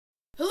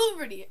Hello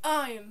everybody,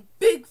 I am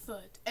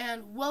Bigfoot,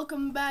 and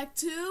welcome back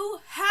to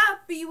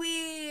Happy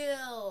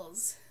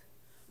Wheels!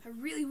 I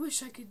really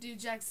wish I could do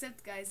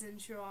Jacksepticeye's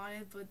intro on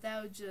it, but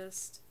that would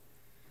just...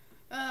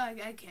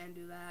 I can't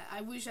do that.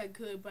 I wish I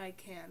could, but I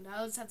can't.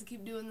 I'll just have to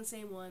keep doing the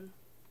same one.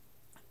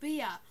 But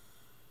yeah,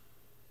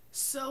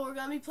 so we're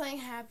gonna be playing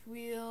Happy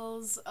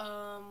Wheels.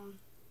 I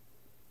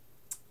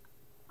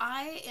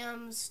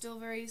am still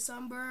very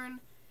sunburned.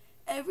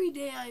 Every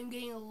day I'm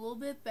getting a little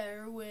bit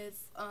better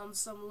with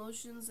some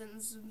lotions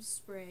and some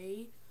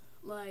spray,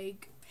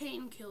 like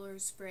painkiller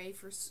spray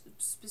for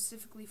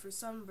specifically for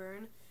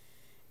sunburn.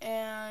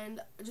 And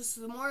just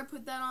the more I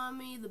put that on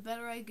me, the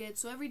better I get.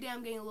 So every day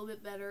I'm getting a little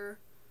bit better.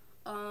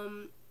 The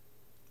only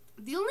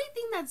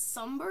thing that's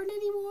sunburned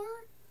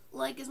anymore,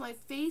 like, is my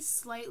face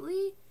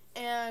slightly,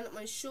 and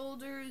my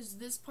shoulders,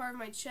 this part of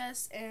my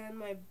chest, and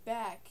my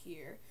back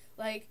here.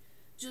 Like,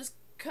 just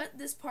cut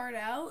this part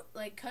out,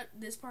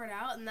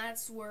 and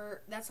that's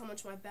how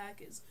much my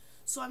back is.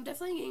 So I'm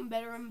definitely getting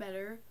better and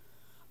better.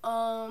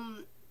 Yeah,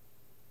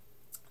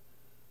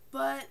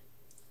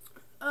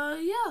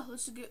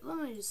 let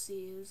me just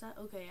see, is that,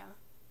 okay, yeah.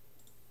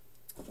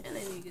 And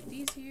then you get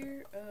these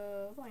here,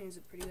 volumes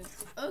are pretty good.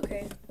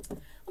 Okay,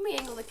 let me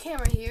angle the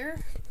camera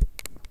here.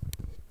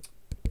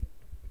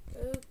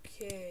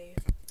 Okay.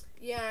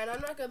 Yeah, and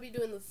I'm not gonna be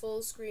doing the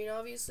full screen,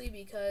 obviously,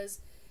 because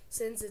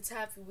since it's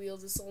Happy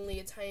Wheels, it's only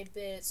a tiny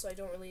bit, so I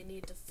don't really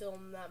need to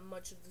film that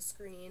much of the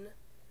screen.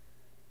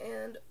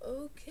 And,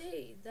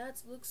 okay,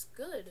 that looks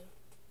good.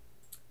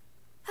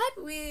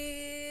 Happy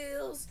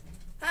Wheels!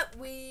 Happy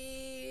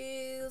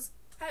Wheels!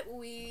 Happy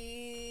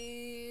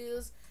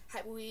Wheels!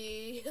 Happy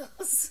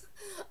Wheels!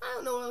 I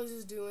don't know what I was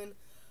just doing.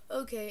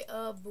 Okay,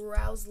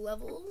 browse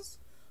levels.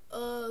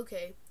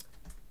 Okay.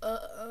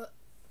 Oh,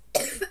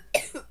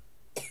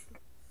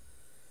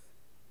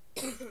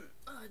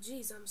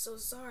 jeez, I'm so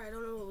sorry. I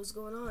don't know what was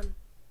going on.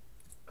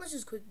 Let's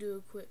just do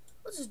a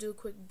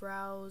quick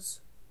browse.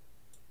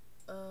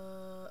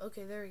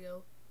 Okay, there we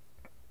go.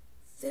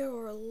 There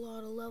are a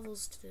lot of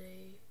levels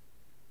today.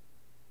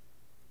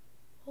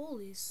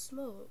 Holy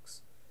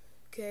smokes.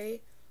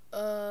 Okay,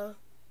 I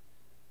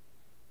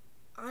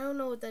don't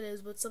know what that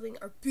is, but something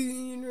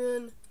Arpine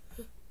Run.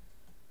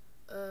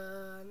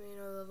 I made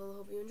another level.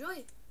 Hope you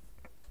enjoy.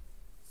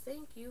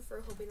 Thank you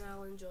for hoping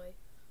I'll enjoy.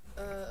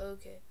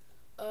 Okay.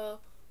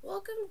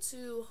 Welcome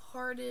to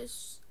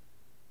hardest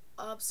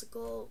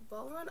obstacle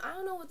ball run. I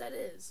don't know what that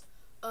is.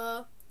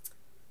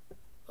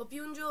 Hope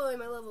you enjoy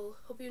my level.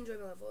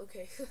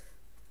 Okay.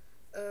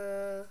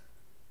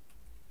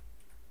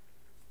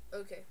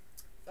 Okay.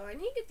 Oh, I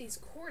need to get these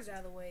cords out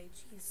of the way.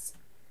 Jeez.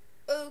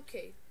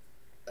 Okay.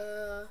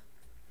 I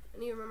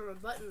need to remember my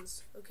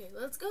buttons. Okay,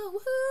 let's go.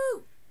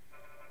 Woohoo!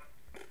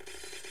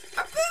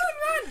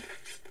 Run!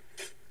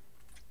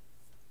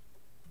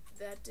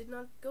 That did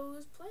not go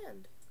as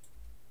planned.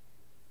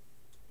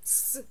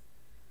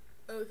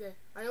 Okay,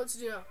 I know what to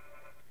do now.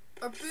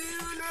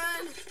 Arpoon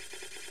run!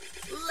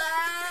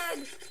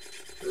 Lag!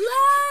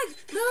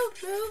 No.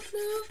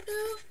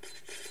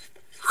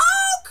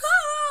 Oh,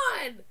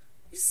 God!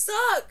 You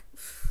suck!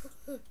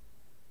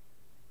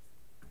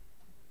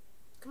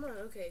 Come on,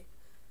 okay.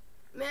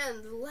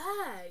 Man, the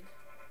lag.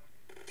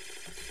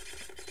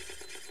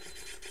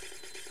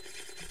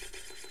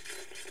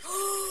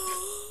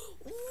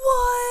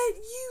 What?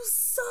 You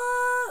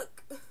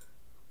suck!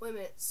 Wait a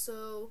minute,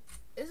 so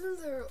isn't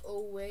there a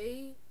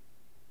way?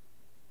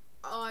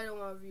 Oh, I don't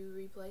want to view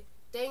replay.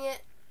 Dang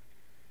it.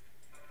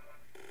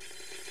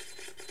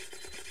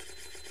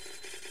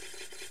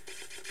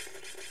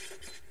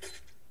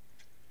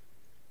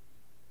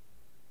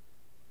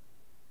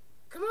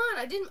 Come on,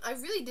 I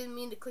really didn't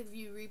mean to click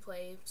view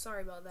replay.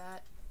 Sorry about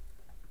that.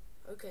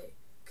 Okay.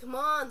 Come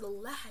on, the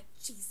lag.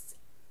 Jeez.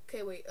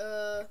 Okay, wait,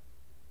 I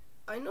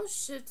know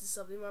shift is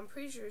something, but I'm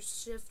pretty sure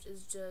shift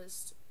is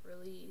just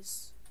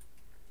release.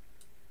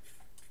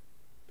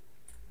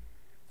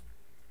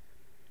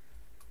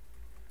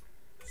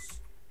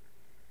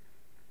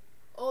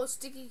 Oh,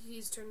 sticky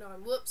keys turned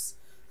on. Whoops.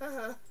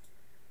 Is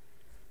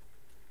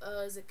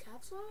it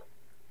caps lock?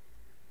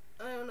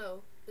 I don't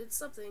know. It's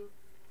something.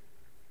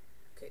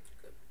 Okay,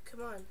 good.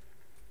 Come on.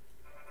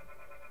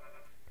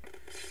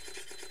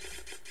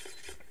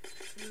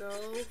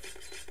 No.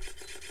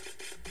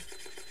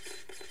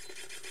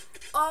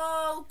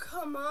 Oh,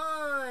 come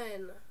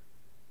on.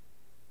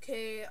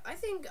 Okay, I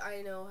think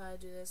I know how to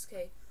do this.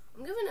 Okay,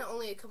 I'm giving it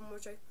only a couple more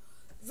tries.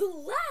 The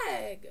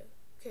lag!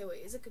 Okay,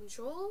 wait, is it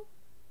control?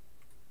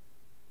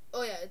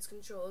 Oh yeah, it's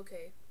control,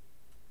 okay.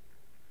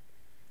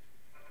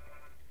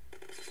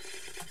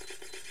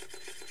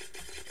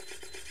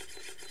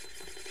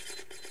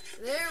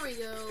 There we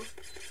go.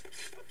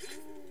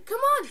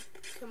 Come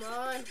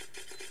on.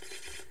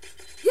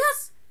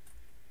 Yes!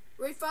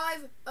 Rate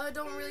 5,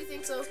 don't really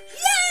think so.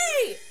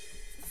 Yay!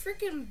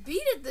 Freaking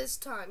beat it this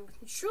time.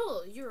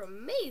 Control, you're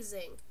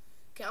amazing.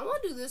 Okay, I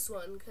want to do this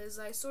one, because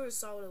I sort of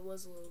saw what it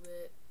was a little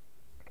bit.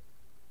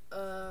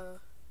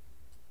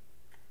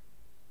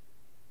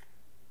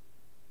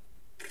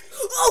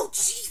 Oh,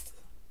 jeez!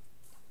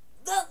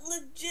 That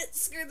legit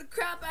scared the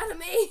crap out of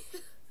me.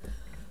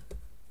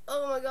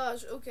 Oh my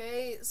gosh,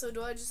 okay, so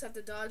do I just have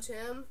to dodge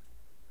him?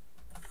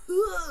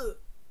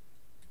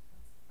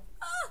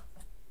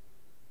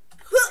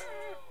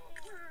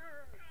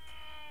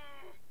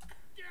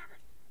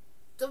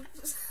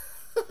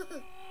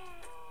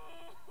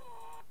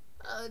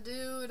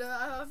 Dude,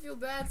 I feel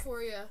bad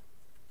for you.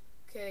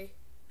 Okay.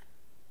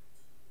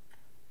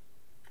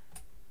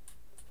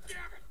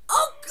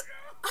 Oh,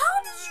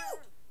 how did you?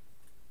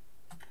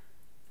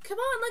 Come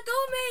on, let go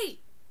of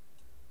me.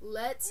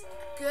 Let's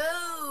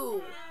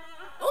go.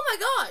 Oh my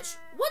gosh,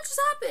 what just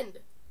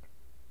happened?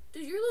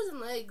 Dude, you're losing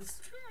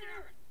legs.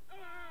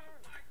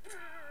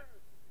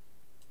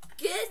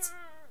 Get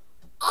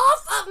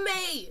off of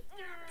me!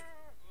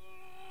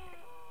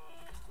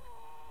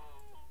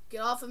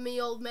 Get off of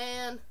me, old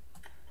man.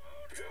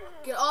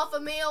 Get off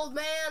of me, old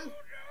man.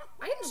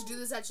 I can just do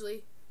this,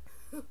 actually.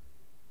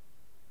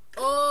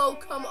 Oh,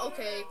 come on.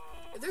 Okay.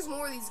 If there's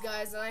more of these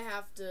guys, then I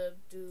have to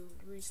do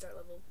restart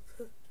level.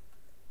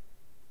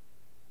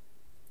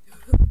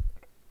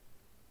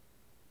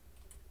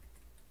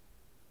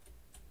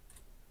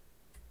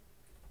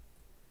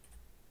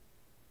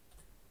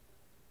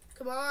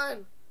 Come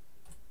on.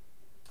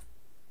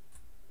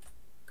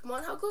 Come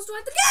on, how close do I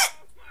have to get?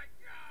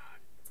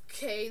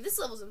 Okay, this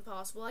level's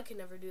impossible. I can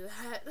never do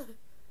that.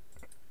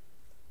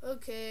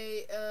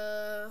 Okay,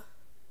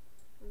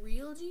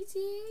 real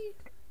GTA?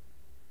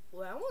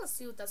 Well, I want to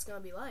see what that's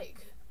gonna be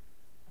like.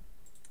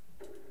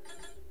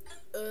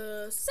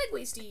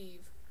 Segway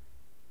Steve.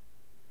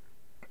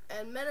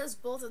 And met us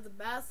both at the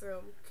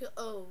bathroom.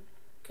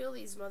 Kill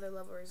these mother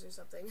lovers or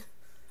something.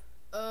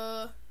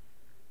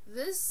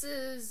 This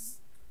is...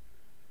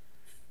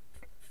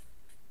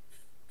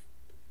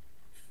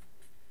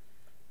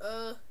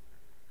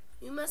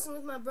 you messing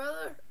with my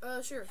brother?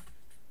 Sure.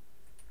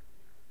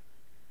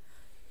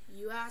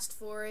 You asked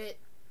for it.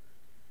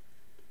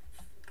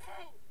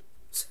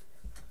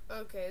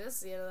 Okay,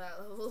 that's the end of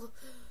that level.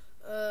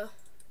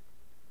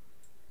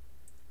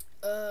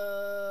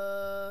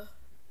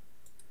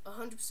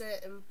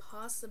 100%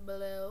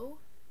 impossible.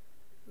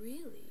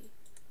 Really?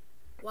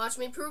 Watch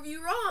me prove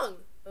you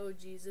wrong. Oh,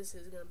 jeez, this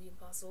is gonna be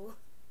impossible.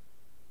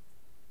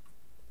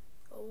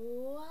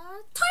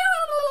 What?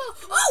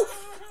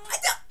 Oh!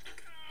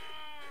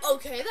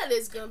 Okay, that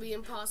is gonna be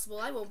impossible.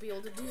 I won't be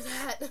able to do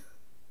that.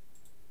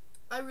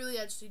 I really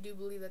actually do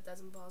believe that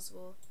that's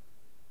impossible.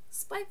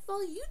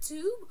 Spikefall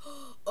YouTube?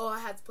 Oh, I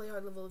have to play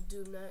hard level of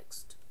Doom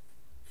next.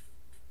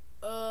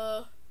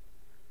 What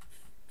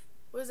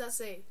does that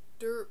say?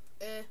 Derp,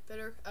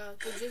 better,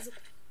 good jizz.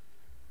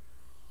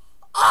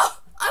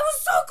 Oh! I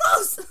was so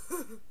close!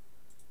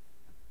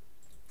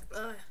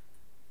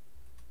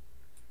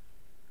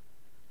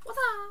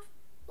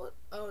 What?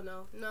 Oh,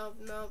 no. No,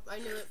 I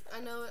knew it. I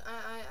know it.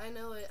 I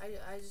know it.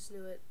 I just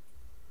knew it.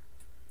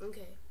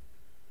 Okay.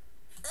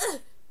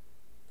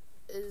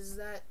 Is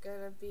that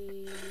gonna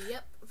be...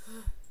 Yep.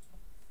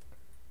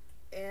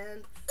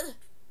 And...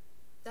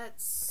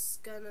 that's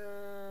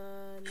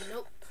gonna...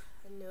 Nope.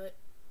 I knew it.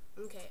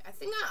 Okay. I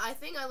think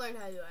I learned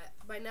how to do it.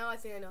 By now, I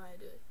think I know how to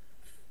do it.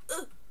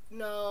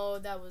 No,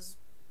 that was...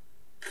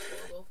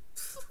 horrible.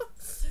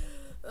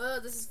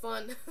 This is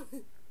fun.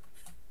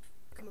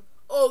 Come on.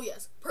 Oh,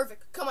 yes.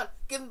 Perfect. Come on.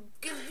 Give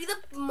me the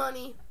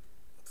money.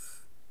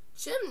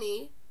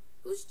 Chimney?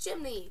 Who's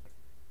Chimney?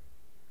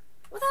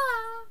 What?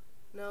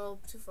 No,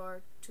 too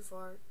far.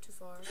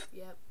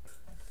 Yep.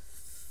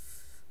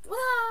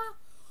 What?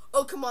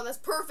 Oh, come on. That's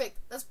perfect.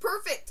 That's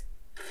perfect.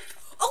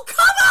 Oh,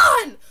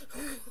 come on!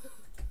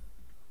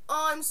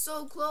 Oh, I'm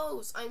so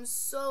close. I'm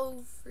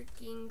so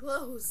freaking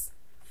close.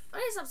 I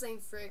need to stop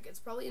saying frick. It's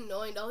probably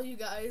annoying to all you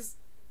guys.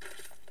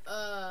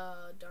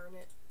 Darn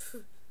it.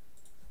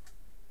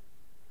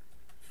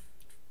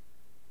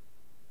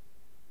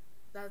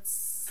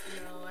 That's...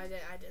 No, I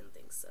didn't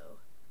think so.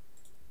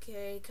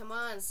 Okay, come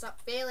on.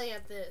 Stop failing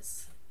at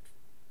this.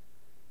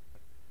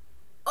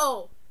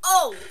 Oh!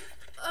 Okay.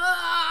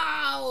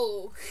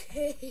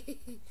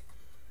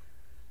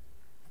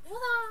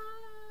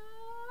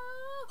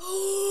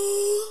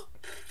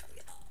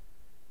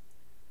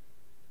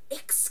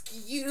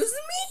 Excuse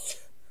me?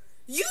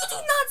 You do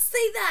not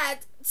say that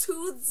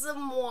to the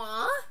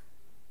moi.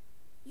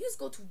 You just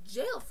go to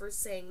jail for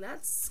saying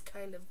that's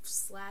kind of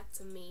slack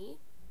to me.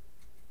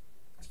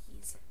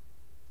 Jeez.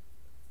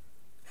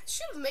 I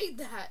should have made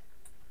that.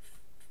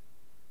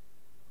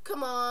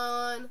 Come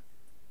on.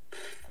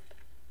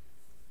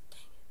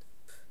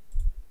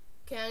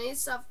 Okay, I need to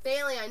stop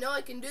failing. I know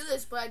I can do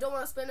this, but I don't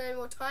want to spend any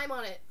more time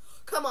on it.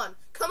 Come on.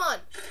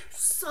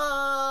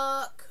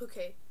 Suck.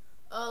 Okay.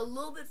 A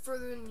little bit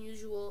further than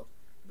usual,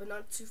 but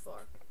not too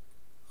far.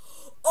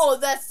 Oh,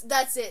 that's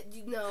it.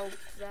 No,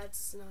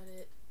 that's not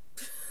it.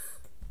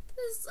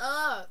 This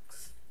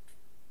sucks.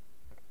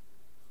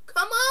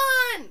 Come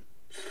on.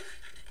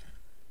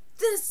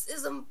 This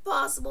is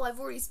impossible. I've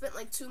already spent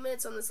like 2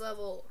 minutes on this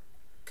level.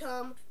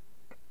 Come.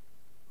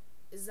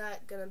 Is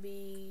that gonna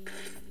be...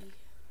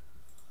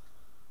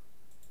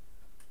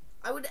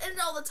 I would end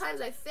all the times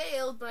I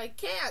failed, but I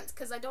can't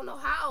because I don't know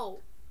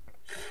how.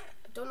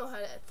 Don't know how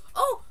to.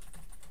 Oh,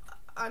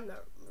 I'm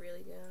not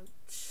really gonna.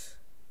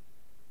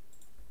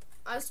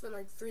 I've spent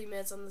like 3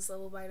 minutes on this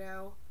level by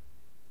now.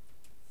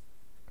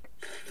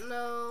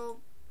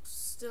 No,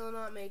 still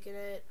not making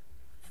it.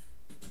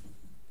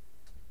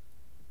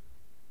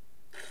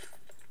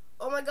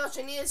 Oh my gosh,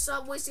 I need to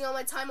stop wasting all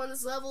my time on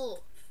this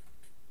level.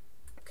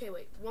 Okay,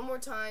 wait, one more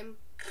time.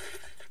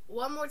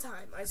 One more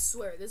time, I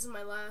swear, this is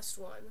my last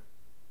one.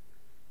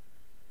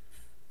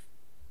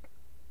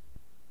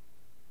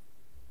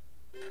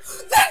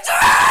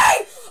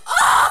 Victory!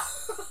 Oh!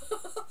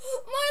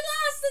 My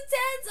last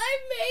attempt, I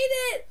made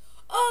it!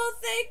 Oh,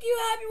 thank you,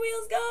 Happy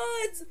Wheels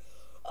gods!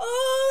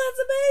 Oh,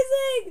 that's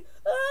amazing!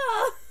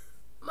 Ah!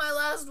 My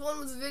last one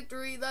was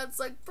victory, that's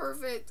like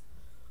perfect.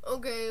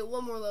 Okay,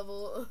 one more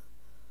level.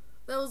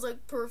 That was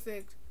like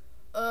perfect.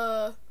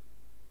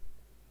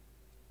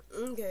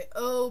 Okay.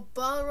 Oh,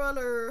 Bottle Run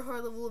or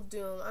Hard Level of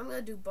Doom. I'm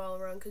gonna do Bottle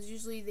Run because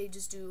usually they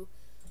just do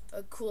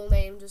a cool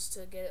name just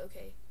to get it.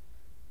 Okay.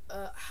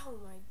 How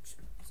am I?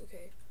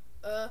 Okay.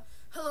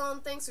 Hello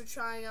and thanks for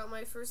trying out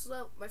my first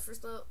ever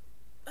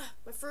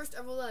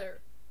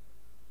letter.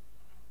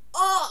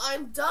 Oh,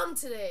 I'm dumb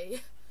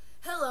today.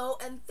 Hello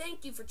and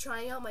thank you for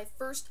trying out my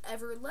first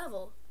ever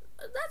level.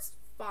 That's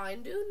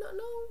fine, dude.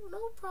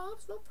 No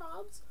probs, no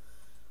probs.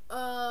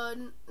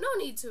 No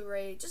need to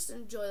rate. Just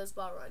enjoy this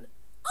ball run.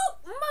 Oh,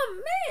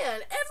 my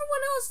man!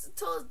 Everyone else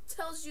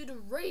tells you to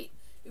rate.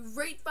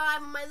 Rate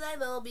 5 on my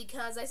level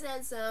because I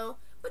said so.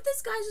 But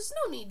this guy's just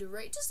no need to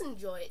rate. Just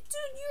enjoy it,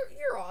 dude.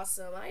 You're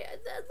awesome. I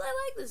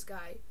like this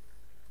guy.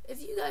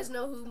 If you guys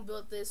know who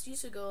built this, you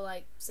should go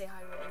like say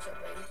hi to him or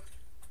something.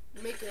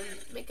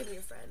 Make him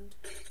your friend.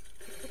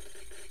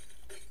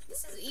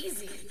 This is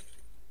easy.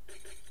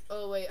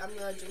 Oh wait, I'm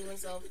gonna jinx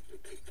myself.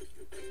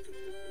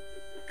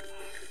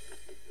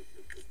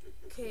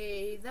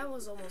 Okay, that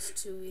was almost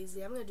too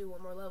easy. I'm gonna do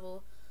one more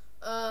level.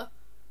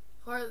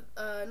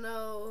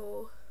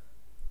 No.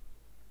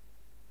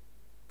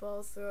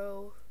 Ball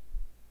throw.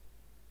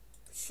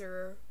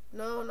 Sure.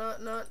 No,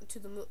 not to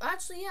the moon.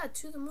 Actually, yeah,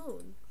 to the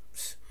moon.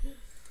 To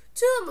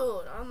the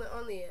moon on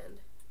the end.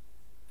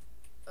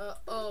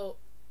 Oh.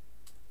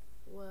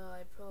 Well,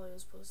 I probably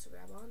was supposed to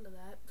grab onto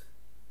that.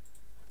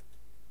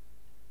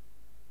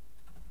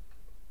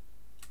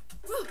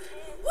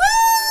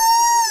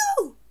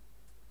 Woo!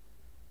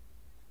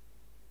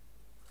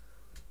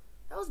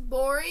 That was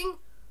boring.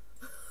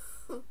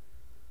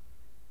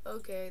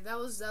 Okay, that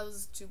was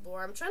too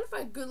boring. I'm trying to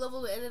find a good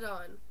level to end it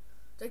on.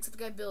 Except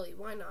the guy Billy.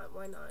 Why not?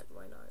 Why not?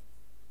 Why not?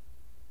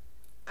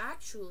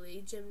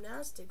 Actually,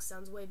 gymnastics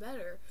sounds way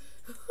better.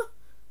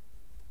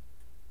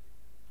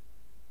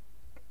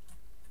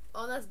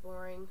 Oh, that's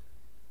boring.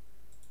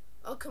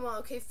 Oh, come on.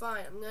 Okay,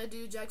 fine. I'm gonna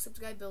do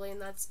Jacksepticeye Billy, and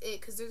that's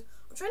it. Cause I'm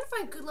trying to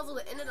find a good level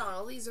to end it on.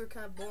 All these are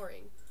kind of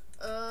boring.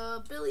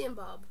 Billy and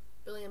Bob.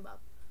 Billy and Bob.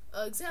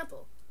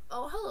 Example.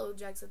 Oh, hello,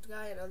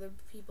 Jacksepticeye and other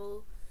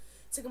people.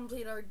 To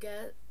complete our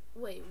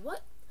wait,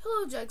 what?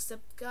 Hello,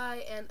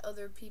 Jacksepticeye and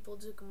other people.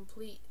 To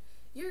complete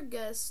your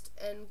guest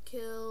and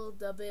kill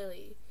the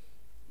Billy,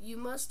 you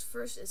must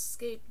first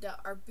escape the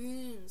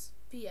Arboons.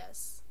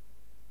 P.S.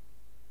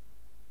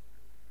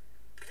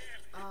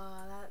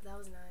 That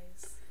was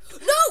nice.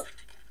 No!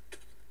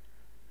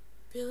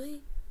 Billy,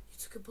 you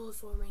took a bullet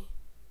for me.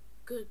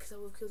 Good, because I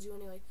would have killed you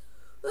anyway.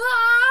 Ah!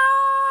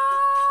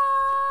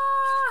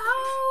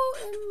 How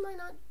am I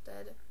not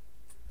dead?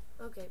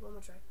 Okay, one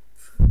more try.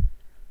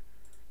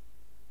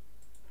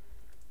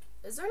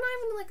 Is there not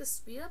even like a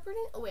speed up or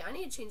anything? Oh wait, I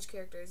need to change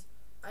characters.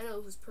 I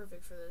know who's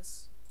perfect for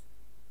this.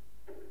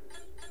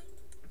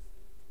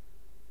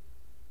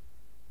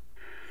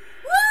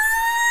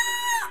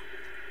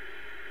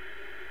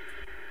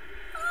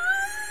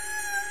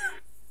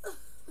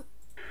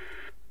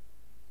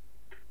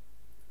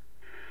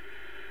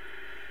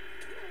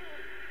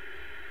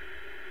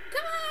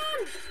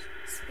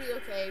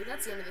 Okay,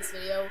 that's the end of this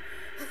video.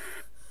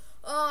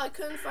 Oh, I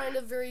couldn't find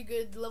a very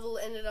good level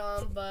to end it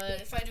on,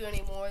 but if I do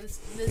any more,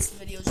 this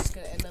video is just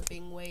gonna end up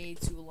being way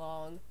too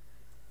long.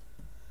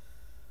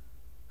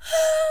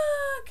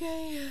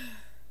 Okay.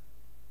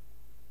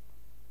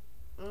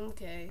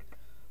 Okay.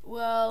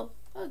 Well,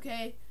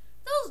 okay.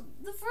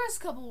 The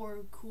first couple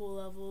were cool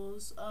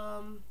levels.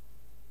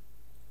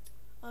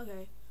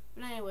 Okay.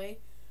 But anyway,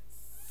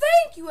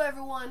 thank you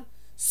everyone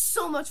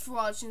so much for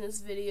watching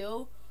this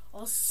video.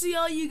 I'll see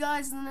all you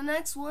guys in the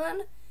next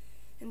one.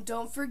 And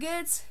don't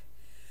forget,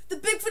 the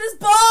Bigfoot is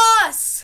boss!